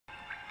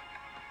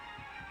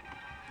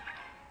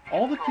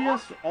all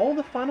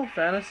the Final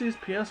Fantasies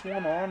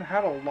PS1 on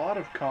had a lot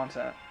of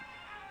content.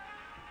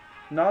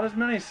 Not as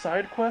many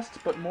side quests,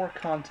 but more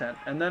content.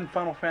 And then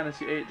Final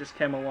Fantasy VIII just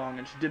came along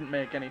and she didn't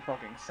make any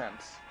fucking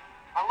sense.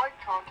 I like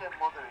content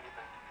more than anything.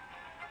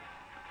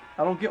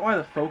 I don't get why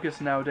the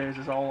focus nowadays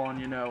is all on,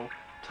 you know,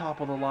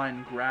 top of the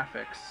line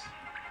graphics.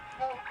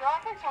 Well,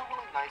 graphics are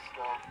really nice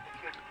though,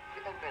 if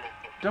you admit it.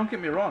 Don't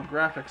get me wrong,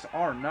 graphics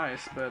are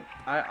nice, but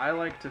I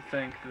like to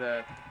think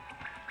that,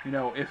 you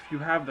know, if you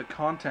have the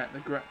content,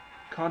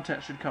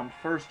 content should come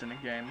first in a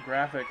game.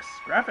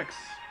 Graphics.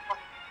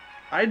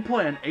 I'd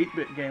play an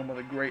 8-bit game with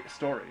a great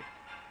story.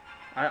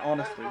 I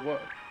honestly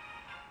would.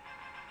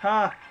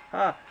 Ha!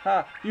 Ha!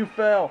 Ha! You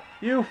fell!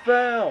 You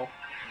fell!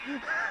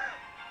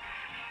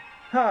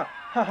 Ha!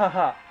 Ha ha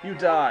ha! You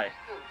die!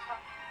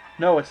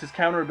 No, it's his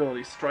counter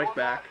ability, Strike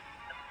Back.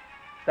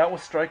 That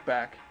was Strike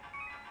Back.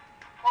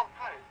 Oh,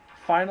 nice.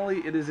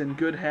 Finally, it is in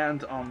good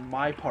hands on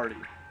my party.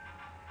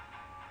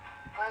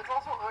 It's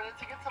also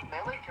to get some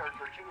melee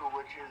character too,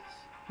 which is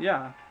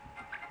Yeah.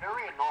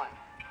 very annoying.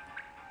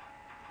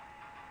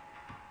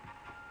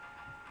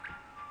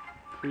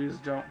 Please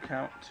don't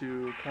count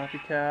to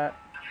copycat.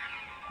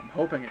 I'm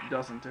hoping it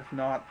doesn't. If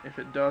not, if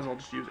it does, I'll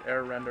just use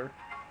air render.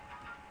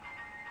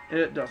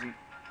 It doesn't.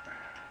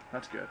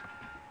 That's good.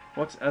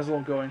 What's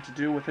Ezel going to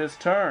do with his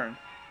turn?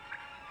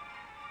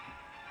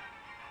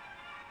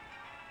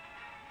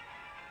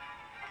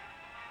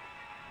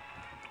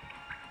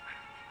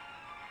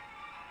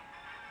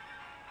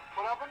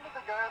 What happened to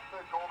the guy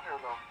with the gold hair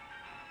though?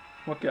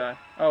 What guy?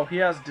 Oh, he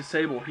has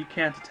disable. He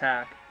can't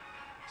attack.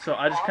 So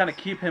I just kind of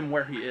keep him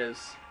where he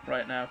is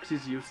right now, because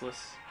he's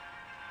useless.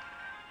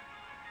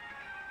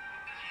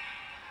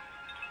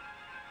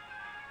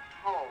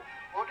 Oh,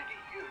 what did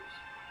he use?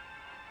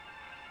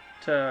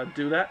 To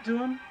do that to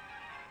him?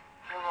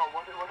 No,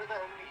 what did that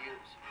enemy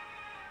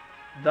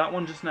use? That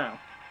one just now.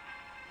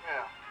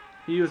 Yeah.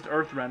 He used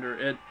Earth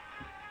Render.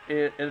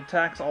 It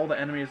attacks all the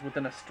enemies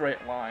within a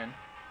straight line.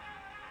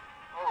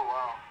 Oh,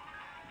 wow.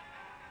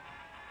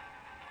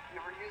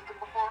 You ever used it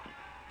before?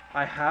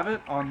 I have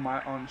it on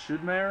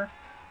Shudmare.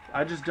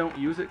 I just don't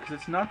use it because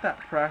it's not that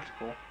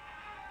practical.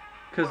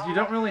 Because you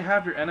don't really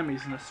have your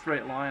enemies in a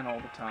straight line all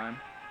the time.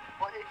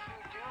 But if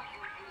you do,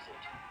 you use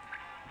it.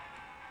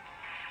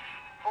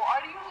 Well,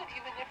 I'd use it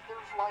even if there's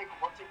like,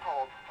 what's it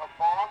called? A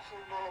boss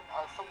and then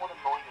somewhat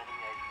annoying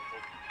enemy, I'd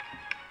use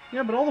it.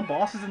 Yeah, but all the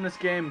bosses in this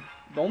game,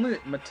 only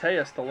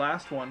Mateus, the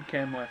last one,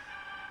 came with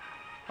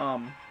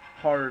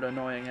hard,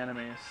 annoying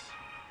enemies.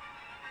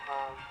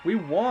 We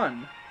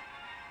won!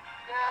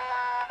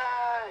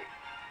 Yay!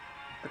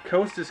 The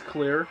coast is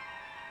clear.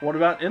 What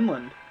about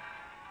inland?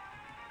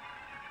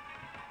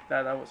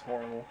 That was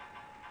horrible.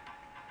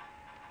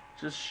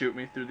 Just shoot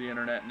me through the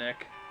internet,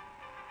 Nick.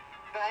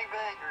 Bang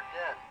bang, you're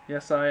dead.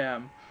 Yes, I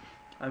am.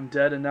 I'm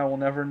dead, and now we'll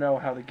never know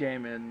how the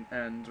game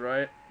ends,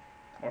 right?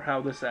 Or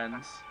how this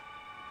ends.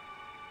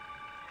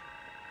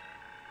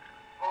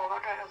 Oh,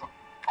 that guy has all.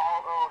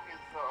 He's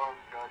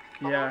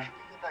good. Yeah. I wish we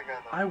could get that guy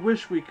though. I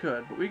wish we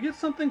could, but we get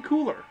something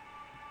cooler.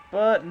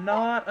 But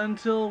not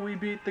until we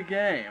beat the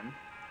game.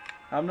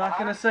 I'm not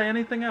going to say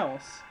anything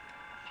else.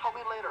 Tell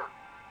me later.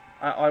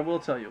 I will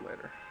tell you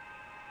later.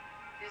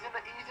 He's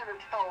gonna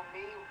tell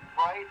me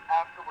right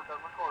after we're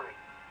done recording.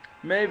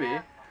 Maybe.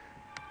 Yeah.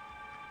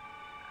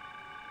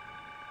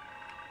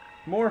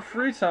 More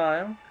free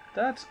time.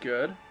 That's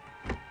good.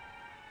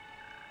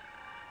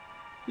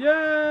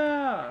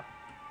 Yeah!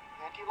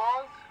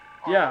 Anti-laws?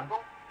 Yeah.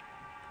 Illegal?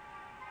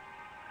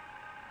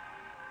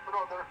 But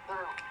no,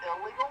 they're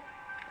illegal?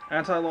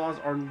 Anti-laws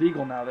are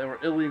legal now. They were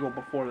illegal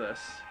before this.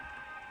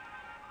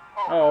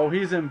 Oh, Oh,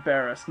 he's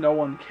embarrassed. No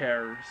one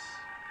cares.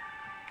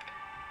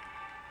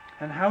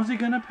 And how's he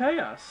gonna pay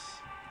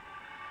us?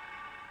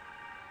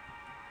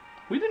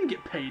 We didn't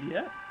get paid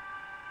yet.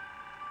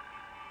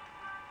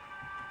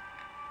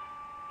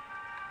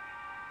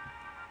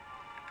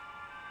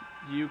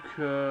 You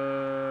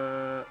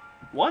could...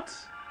 What?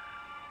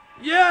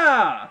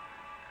 Yeah!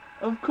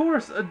 Of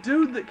course, a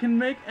dude that can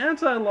make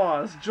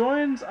anti-laws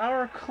joins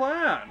our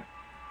clan.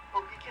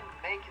 Oh, he can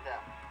make them.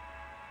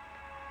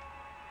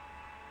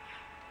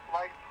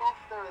 Like, poof,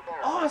 they're there.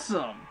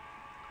 Awesome!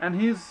 And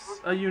he's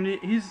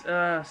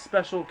a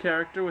special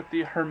character with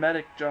the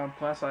Hermetic job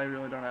class. I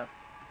really don't have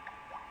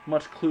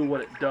much clue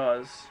what it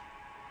does.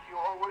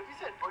 What if you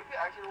said, what if you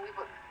accidentally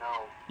put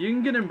no? You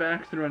can get him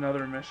back through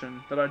another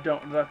mission that I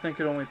think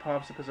it only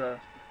pops up as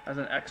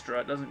an extra.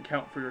 It doesn't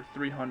count for your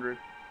 300.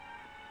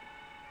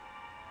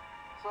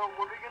 So,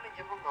 what are you gonna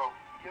give him though?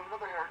 Do you have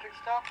another heretic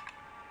stuff?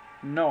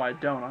 No, I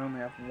don't. I only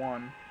have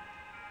one.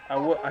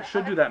 I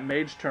should do that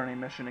mage turning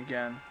mission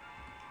again.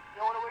 You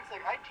know what it looks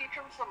like? I teach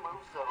him some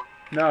moves though.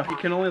 No, he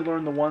can only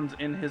learn the ones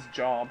in his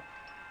job.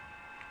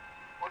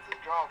 What's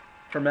his job?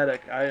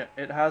 Hermetic.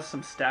 It has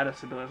some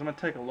status abilities. I'm gonna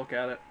take a look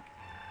at it.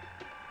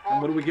 Well,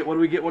 And what do we get? What do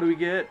we get? What do we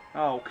get?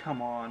 Oh,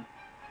 come on.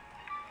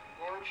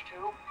 damage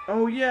 2?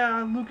 Oh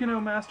yeah,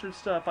 Lucano mastered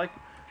stuff. I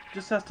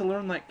just has to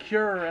learn like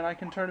Cure, and I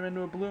can turn him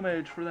into a blue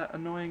mage for that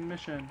annoying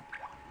mission.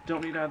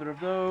 Don't need either of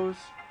those.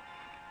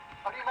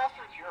 How do you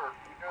master cure.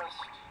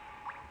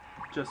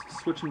 You Just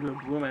switch him to a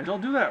blue mage. I'll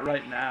do that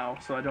right now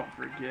so I don't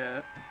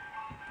forget.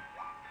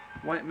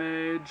 White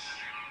mage.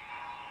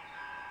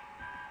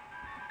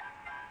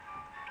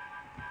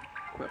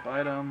 Equip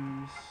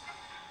items.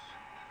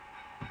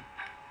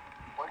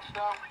 White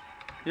stuff.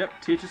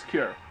 Yep, teaches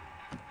cure.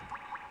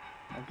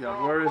 Oh god,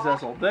 So, where is well,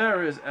 Ezel?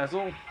 There is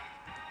Ezel. You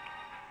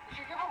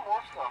should give him more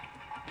stuff.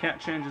 Can't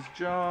change his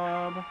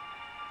job.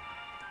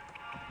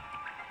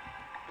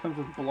 Comes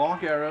with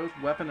block arrows,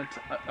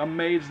 a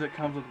mage that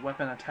comes with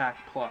weapon attack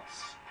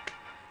plus.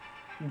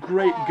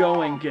 Great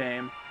going,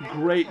 game.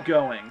 Great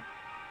going.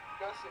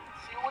 Justin,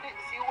 see what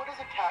his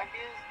attack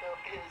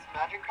is, his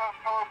magic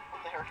power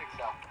with the heretic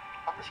stuff.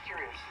 I'm just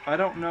curious. I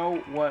don't know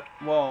what.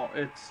 Well,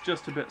 it's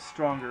just a bit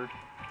stronger.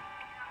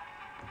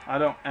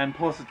 And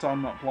plus it's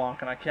on that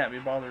block, and I can't be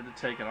bothered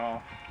to take it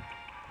off.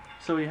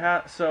 So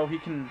he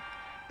can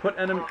put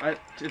enemy.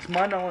 It's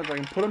my knowledge I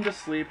can put him to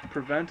sleep,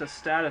 prevent a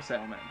status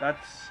ailment.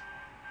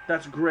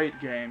 That's great,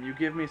 game. You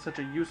give me such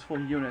a useful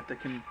unit that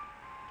can,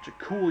 such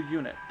a cool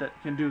unit that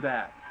can do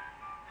that.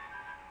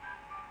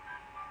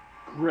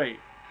 Great.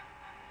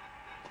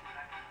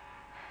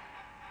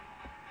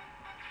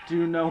 Do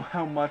you know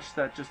how much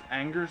that just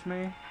angers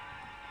me?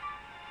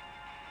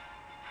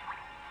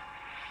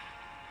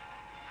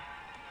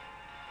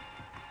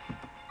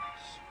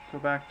 Go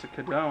back to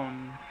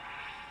Cadone,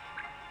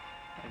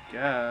 I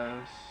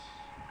guess.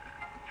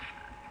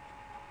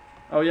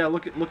 Oh yeah,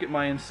 look at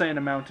my insane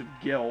amount of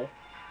gil.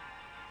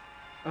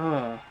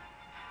 Ugh.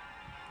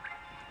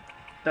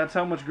 That's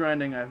how much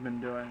grinding I've been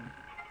doing.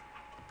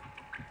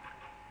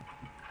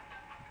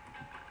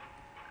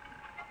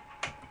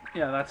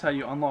 Yeah, that's how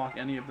you unlock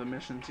any of the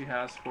missions he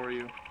has for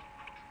you.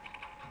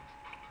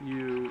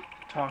 You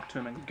talk to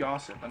him and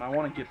gossip, and I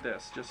want to get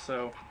this, just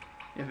so,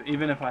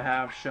 even if I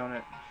have shown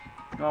it.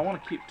 No, I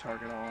want to keep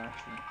target all,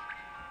 actually.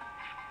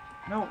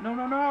 No, no,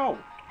 no, no!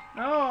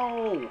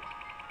 No!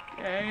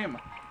 Game!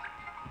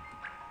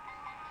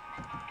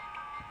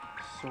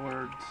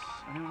 Swords.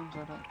 Any ones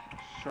I don't...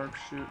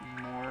 Sharpshoot,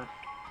 morph.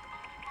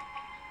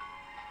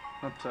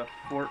 Up to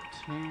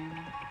 14.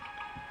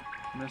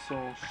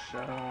 Missile,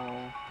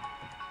 shell.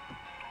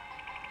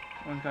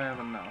 I think I have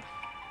enough.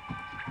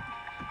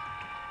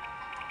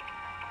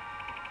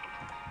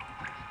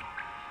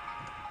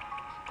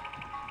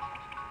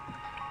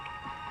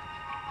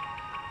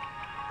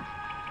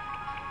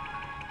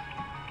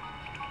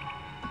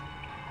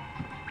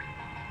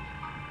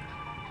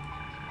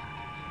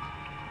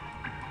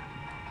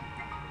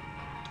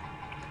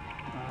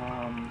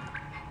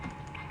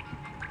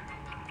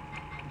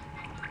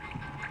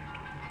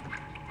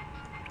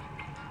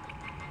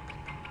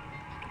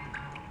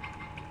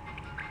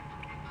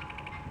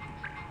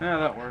 Yeah,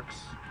 that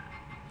works.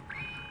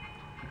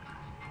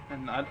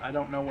 And I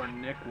don't know where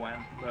Nick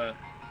went, but...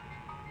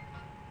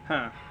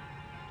 Huh.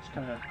 Just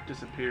kind of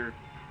disappeared.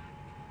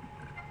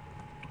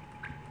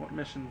 What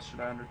missions should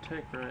I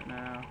undertake right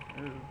now?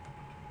 Ooh.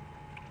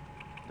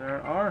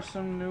 There are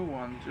some new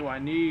ones. Ooh, I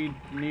need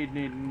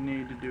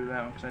to do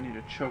that one, because I need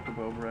a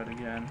chocobo bread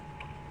again.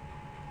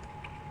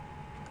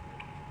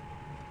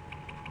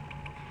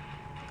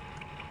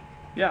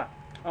 Yeah.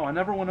 Oh, I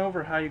never went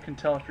over how you can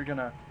tell if you're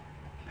gonna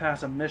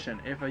pass a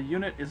mission. If a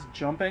unit is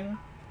jumping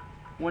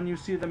when you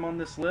see them on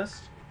this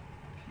list,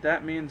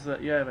 that means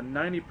that you have a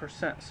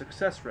 90%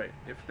 success rate.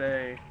 If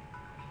they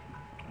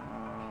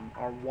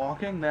are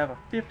walking, they have a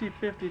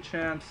 50-50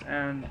 chance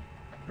and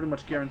pretty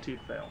much guaranteed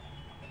fail.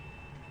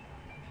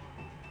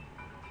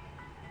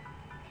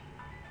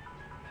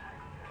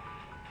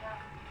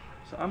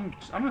 So I'm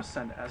gonna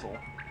send Ezel.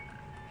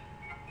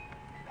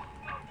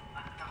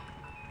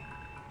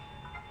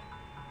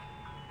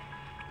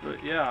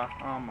 But yeah,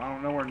 I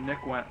don't know where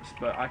Nick went,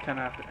 but I kind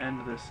of have to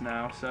end this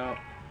now. So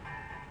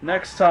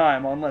next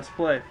time on Let's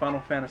Play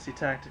Final Fantasy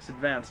Tactics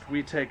Advanced,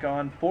 we take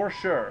on, for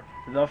sure,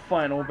 the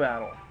final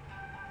battle.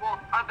 Well,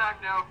 I'm back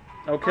now.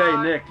 Okay,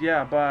 Bye. Nick.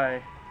 Yeah,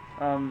 bye.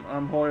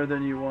 I'm holier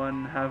than you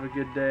one. Have a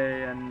good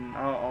day, and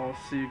I'll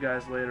see you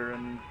guys later.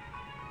 And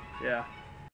yeah.